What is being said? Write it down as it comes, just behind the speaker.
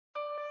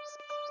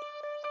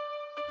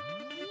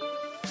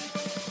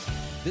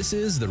This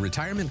is the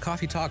Retirement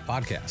Coffee Talk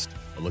Podcast,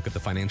 a look at the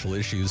financial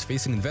issues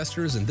facing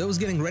investors and those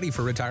getting ready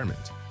for retirement.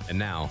 And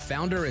now,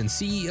 founder and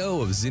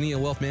CEO of Zinnia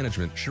Wealth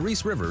Management,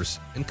 Sharice Rivers,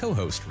 and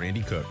co-host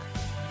Randy Cook.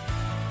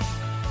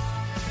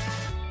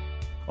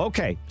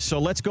 Okay, so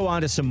let's go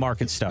on to some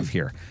market stuff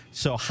here.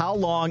 So how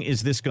long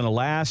is this going to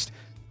last?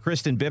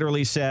 Kristen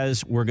Bitterly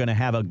says we're going to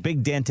have a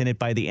big dent in it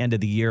by the end of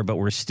the year, but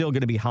we're still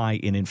going to be high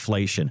in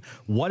inflation.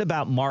 What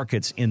about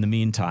markets in the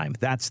meantime?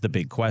 That's the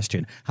big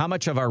question. How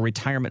much of our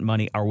retirement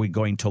money are we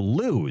going to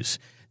lose?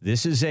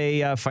 This is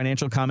a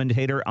financial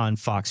commentator on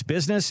Fox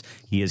Business.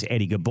 He is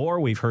Eddie Gabor.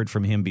 We've heard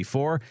from him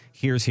before.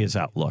 Here's his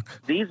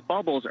outlook. These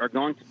bubbles are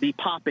going to be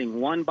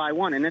popping one by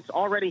one, and it's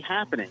already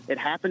happening. It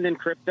happened in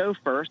crypto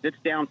first. It's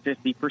down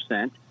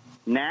 50%.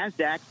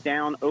 NASDAQ's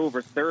down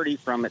over 30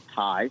 from its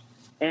highs.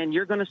 And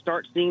you're going to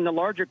start seeing the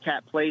larger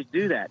cap plays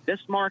do that. This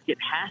market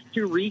has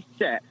to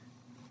reset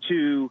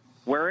to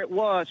where it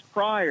was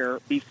prior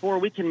before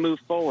we can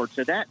move forward.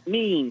 So that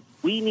means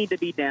we need to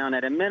be down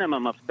at a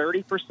minimum of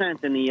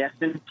 30% in the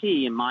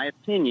S&P, in my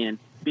opinion,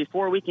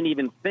 before we can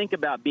even think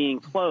about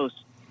being close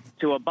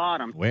to a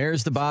bottom.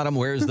 Where's the bottom?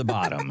 Where's the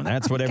bottom?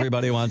 That's what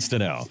everybody wants to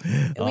know.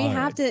 We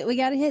got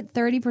to hit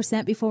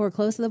 30% before we're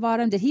close to the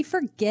bottom. Did he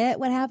forget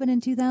what happened in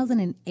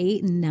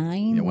 2008 and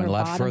 9? It went a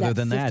lot further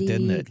than that,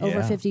 didn't it?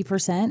 Over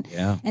 50%.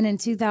 Yeah. And in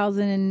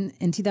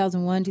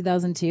 2001,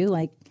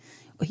 2002,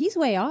 he's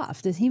way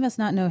off. He must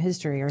not know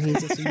history, or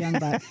he's just a young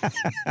buck.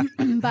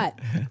 But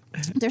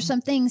there's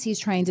some things he's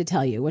trying to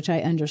tell you, which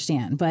I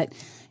understand. But,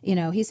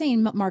 he's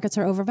saying markets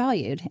are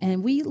overvalued.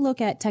 And we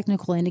look at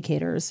technical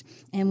indicators.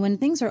 And when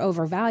things are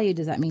overvalued,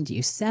 does that mean do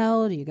you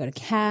sell? Do you go to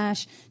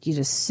cash? Do you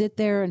just sit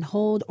there and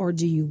hold? Or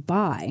do you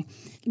buy?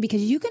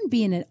 Because you can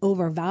be in an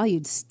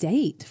overvalued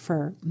state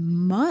for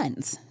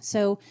months.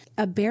 So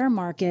a bear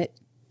market,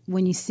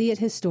 when you see it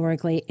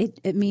historically,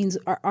 it means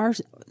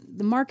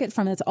the market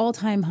from its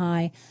all-time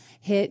high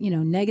hit,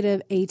 negative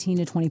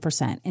 18 to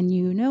 20%.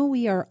 And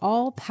we are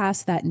all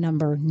past that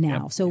number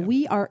now. So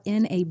we are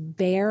in a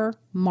bear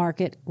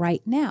market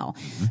right now.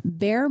 Mm-hmm.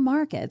 Bear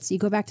markets, you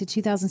go back to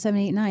 2007,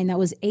 8, 9, that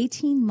was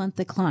 18-month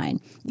decline.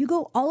 You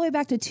go all the way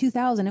back to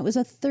 2000, it was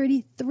a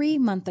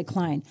 33-month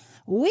decline.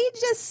 We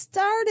just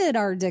started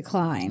our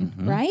decline,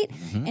 right?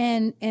 Mm-hmm.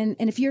 And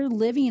if you're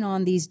living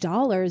on these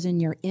dollars and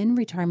you're in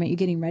retirement, you're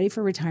getting ready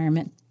for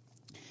retirement,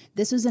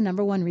 this is the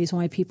number one reason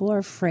why people are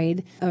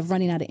afraid of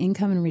running out of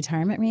income in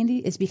retirement, Randy,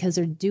 is because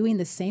they're doing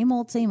the same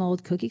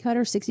old cookie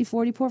cutter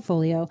 60-40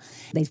 portfolio.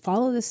 They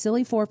follow the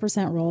silly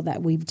 4% rule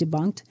that we've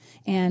debunked,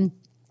 and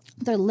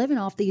they're living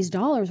off these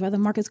dollars while the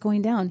market's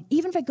going down.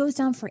 Even if it goes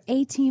down for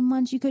 18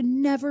 months, you could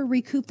never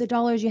recoup the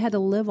dollars you had to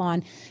live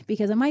on,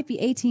 because it might be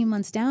 18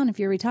 months down if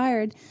you're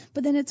retired,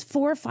 but then it's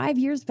 4 or 5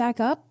 years back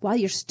up while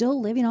you're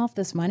still living off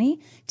this money.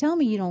 Tell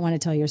me you don't want to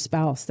tell your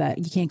spouse that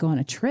you can't go on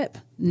a trip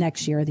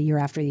next year, the year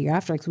after,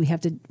 because we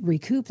have to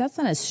recoup. That's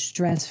not a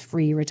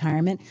stress-free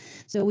retirement.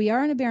 So we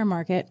are in a bear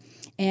market,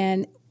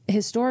 and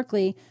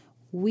historically,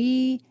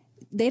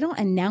 they don't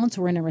announce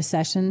we're in a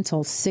recession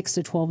until 6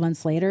 to 12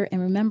 months later. And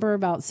remember,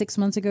 about 6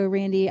 months ago,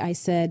 Randy, I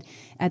said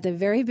at the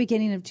very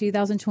beginning of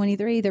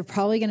 2023, they're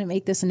probably going to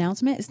make this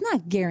announcement. It's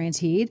not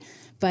guaranteed,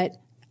 but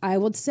I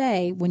would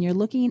say when you're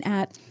looking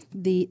at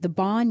the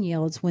bond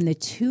yields, when the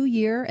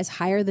 2-year is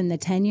higher than the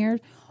 10-year,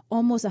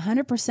 almost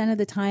 100% of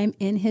the time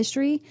in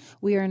history,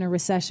 we are in a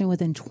recession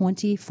within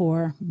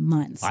 24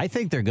 months. I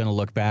think they're going to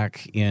look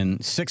back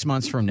in 6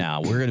 months from now.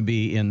 We're going to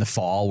be in the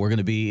fall. We're going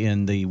to be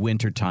in the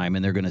winter time.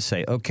 And they're going to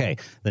say, okay,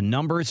 the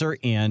numbers are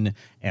in.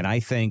 And I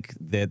think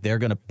that they're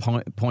going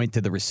to point to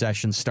the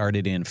recession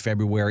started in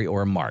February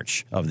or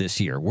March of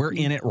this year. We're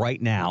in it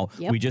right now.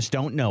 Yep. We just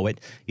don't know it.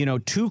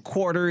 2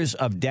 quarters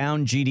of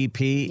down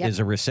GDP is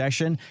a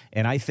recession.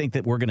 And I think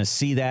that we're going to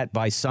see that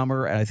by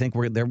summer. And I think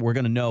we're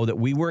going to know that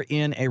we were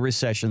in a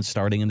recession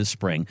starting in the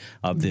spring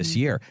of this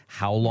year.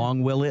 How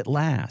long will it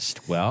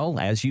last? Well,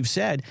 as you've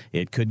said,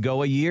 it could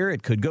go a year,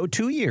 it could go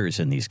 2 years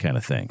in these kind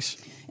of things.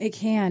 It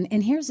can.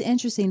 And here's the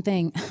interesting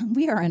thing.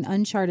 We are in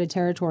uncharted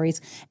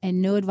territories,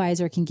 and no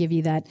advisor can give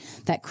you that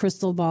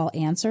crystal ball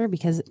answer,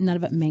 because none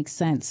of it makes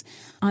sense.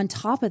 On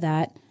top of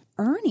that,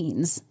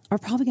 earnings are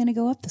probably going to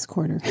go up this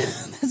quarter.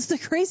 That's the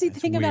crazy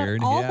thing weird,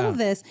 about all of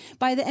this.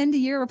 By the end of the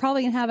year, we're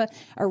probably going to have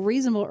a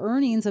reasonable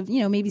earnings of,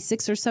 maybe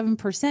 6 or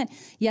 7%.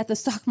 Yet the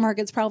stock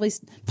market's probably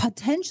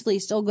potentially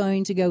still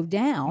going to go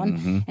down.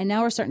 Mm-hmm. And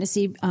now we're starting to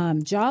see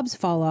jobs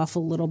fall off a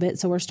little bit.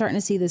 So we're starting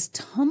to see this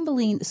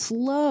tumbling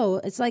slow.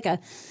 It's like a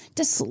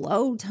just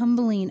slow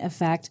tumbling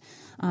effect.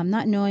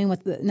 Not knowing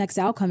what the next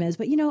outcome is.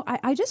 But,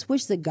 I just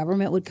wish the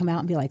government would come out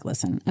and be like,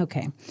 listen,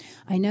 okay,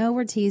 I know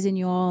we're teasing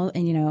you all,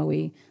 and,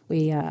 we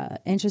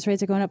Interest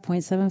rates are going up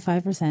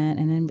 0.75%,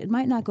 and then it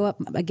might not go up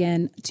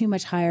again too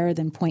much higher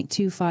than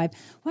 0.25. Why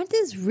don't they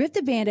just rip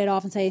the Band-Aid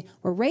off and say,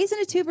 we're raising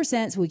it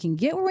 2% so we can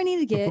get where we need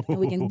to get and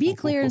we can be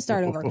clear and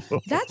start over.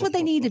 That's what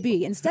they need to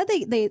be. Instead,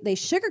 they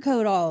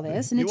sugarcoat all of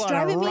this, and it's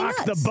driving me nuts. You want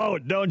to rock the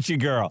boat, don't you,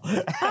 girl?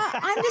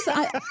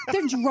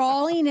 They're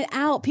drawing it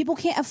out. People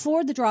can't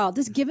afford the draw.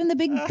 Just give them the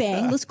big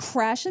bang. Let's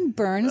crash and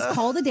burn. Let's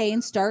call it a day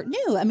and start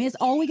new. I mean, it's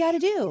all we got to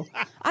do.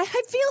 I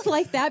feel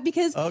like that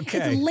because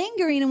it's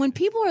lingering, and when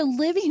people are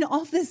living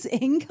off this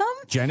income.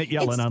 Janet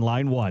Yellen on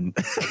line 1.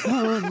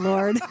 Oh,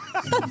 Lord.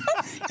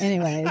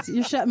 Anyways,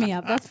 you shut me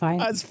up. That's fine.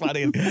 That's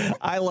funny.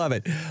 I love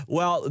it.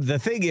 Well, the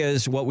thing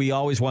is, what we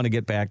always want to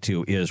get back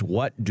to is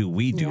what do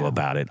we do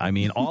about it? I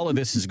mean, all of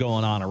this is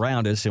going on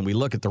around us, and we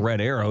look at the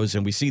red arrows,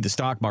 and we see the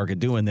stock market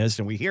doing this,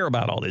 and we hear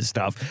about all this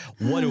stuff.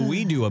 What do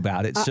we do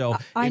about it? So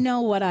I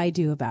know what I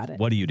do about it.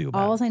 What do you do about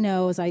it? All I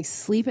know is I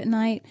sleep at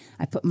night.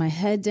 I put my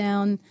head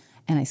down.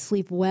 And I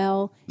sleep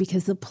well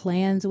because the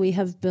plans we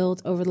have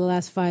built over the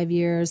last 5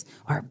 years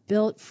are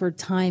built for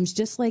times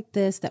just like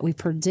this that we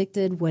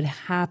predicted would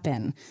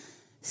happen.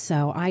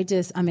 So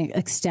I'm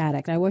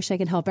ecstatic. I wish I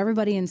could help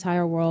everybody in the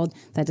entire world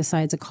that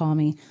decides to call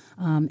me,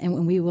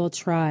 and we will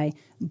try.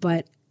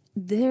 But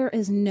there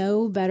is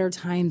no better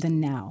time than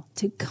now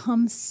to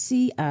come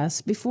see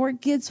us before it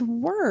gets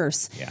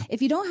worse. Yeah.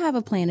 If you don't have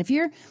a plan, if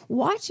you're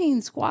watching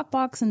Squawk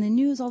Box and the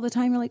news all the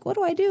time, you're like, what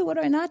do I do? What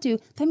do I not do?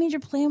 That means your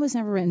plan was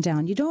never written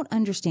down. You don't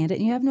understand it,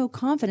 and you have no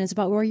confidence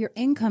about where your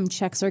income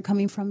checks are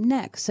coming from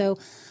next. So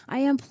I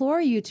implore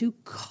you to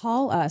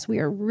call us. We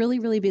are really,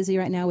 really busy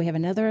right now. We have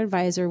another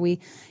advisor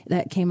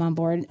that came on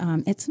board.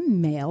 It's a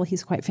male.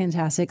 He's quite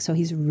fantastic, so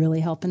he's really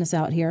helping us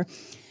out here.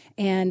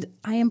 And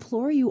I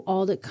implore you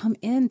all to come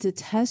in to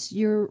test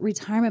your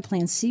retirement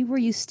plan, see where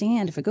you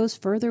stand. If it goes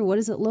further, what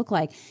does it look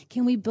like?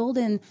 Can we build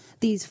in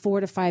these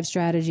 4 to 5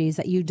 strategies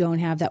that you don't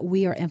have that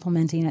we are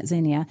implementing at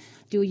Zinnia?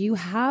 Do you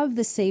have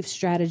the safe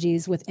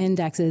strategies with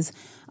indexes?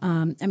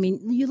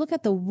 You look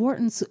at the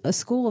Wharton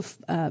School of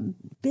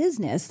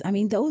Business. I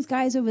mean, those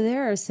guys over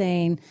there are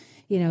saying,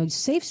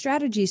 safe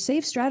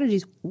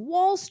strategies.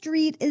 Wall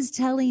Street is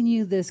telling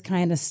you this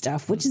kind of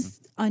stuff, which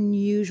is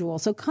unusual.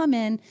 So come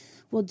in.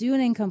 We'll do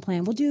an income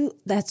plan. We'll do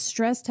that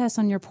stress test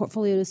on your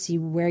portfolio to see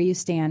where you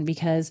stand,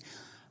 because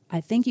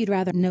I think you'd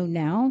rather know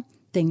now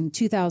than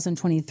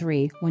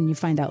 2023 when you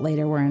find out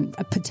later we're in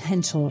a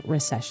potential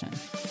recession.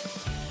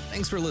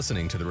 Thanks for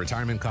listening to the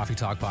Retirement Coffee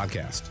Talk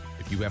podcast.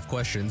 If you have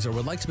questions or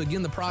would like to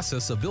begin the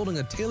process of building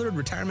a tailored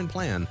retirement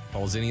plan,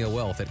 call Zinnia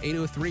Wealth at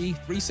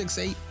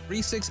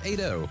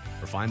 803-368-3680 or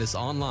find us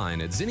online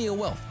at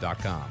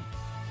zinniawealth.com.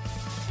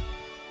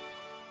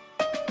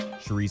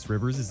 Sharice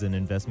Rivers is an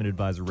investment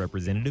advisor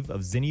representative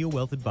of Zinnia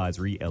Wealth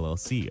Advisory,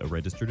 LLC, a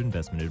registered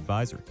investment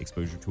advisor.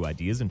 Exposure to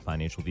ideas and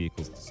financial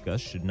vehicles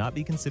discussed should not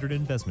be considered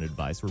investment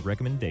advice or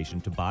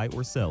recommendation to buy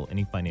or sell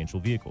any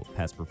financial vehicle.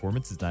 Past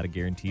performance is not a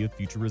guarantee of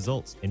future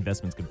results.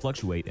 Investments can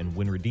fluctuate and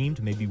when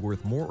redeemed may be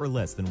worth more or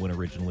less than when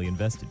originally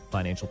invested.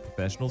 Financial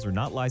professionals are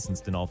not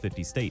licensed in all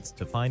 50 states.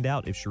 To find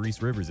out if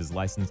Sharice Rivers is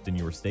licensed in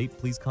your state,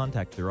 please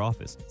contact their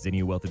office.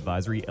 Zinnia Wealth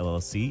Advisory,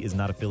 LLC is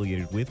not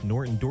affiliated with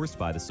nor endorsed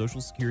by the Social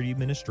Security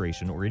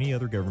Administration or any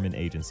other government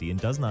agency and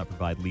does not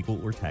provide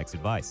legal or tax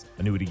advice.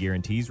 Annuity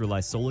guarantees rely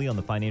solely on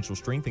the financial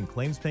strength and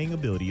claims-paying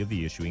ability of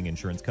the issuing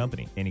insurance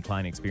company. Any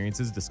client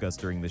experiences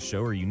discussed during this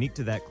show are unique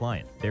to that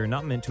client. They are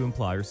not meant to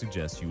imply or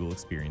suggest you will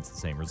experience the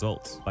same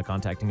results. By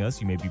contacting us,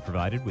 you may be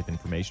provided with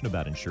information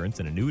about insurance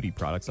and annuity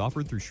products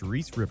offered through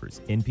Sharice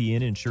Rivers,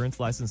 NPN Insurance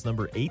License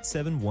Number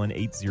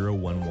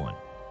 8718011.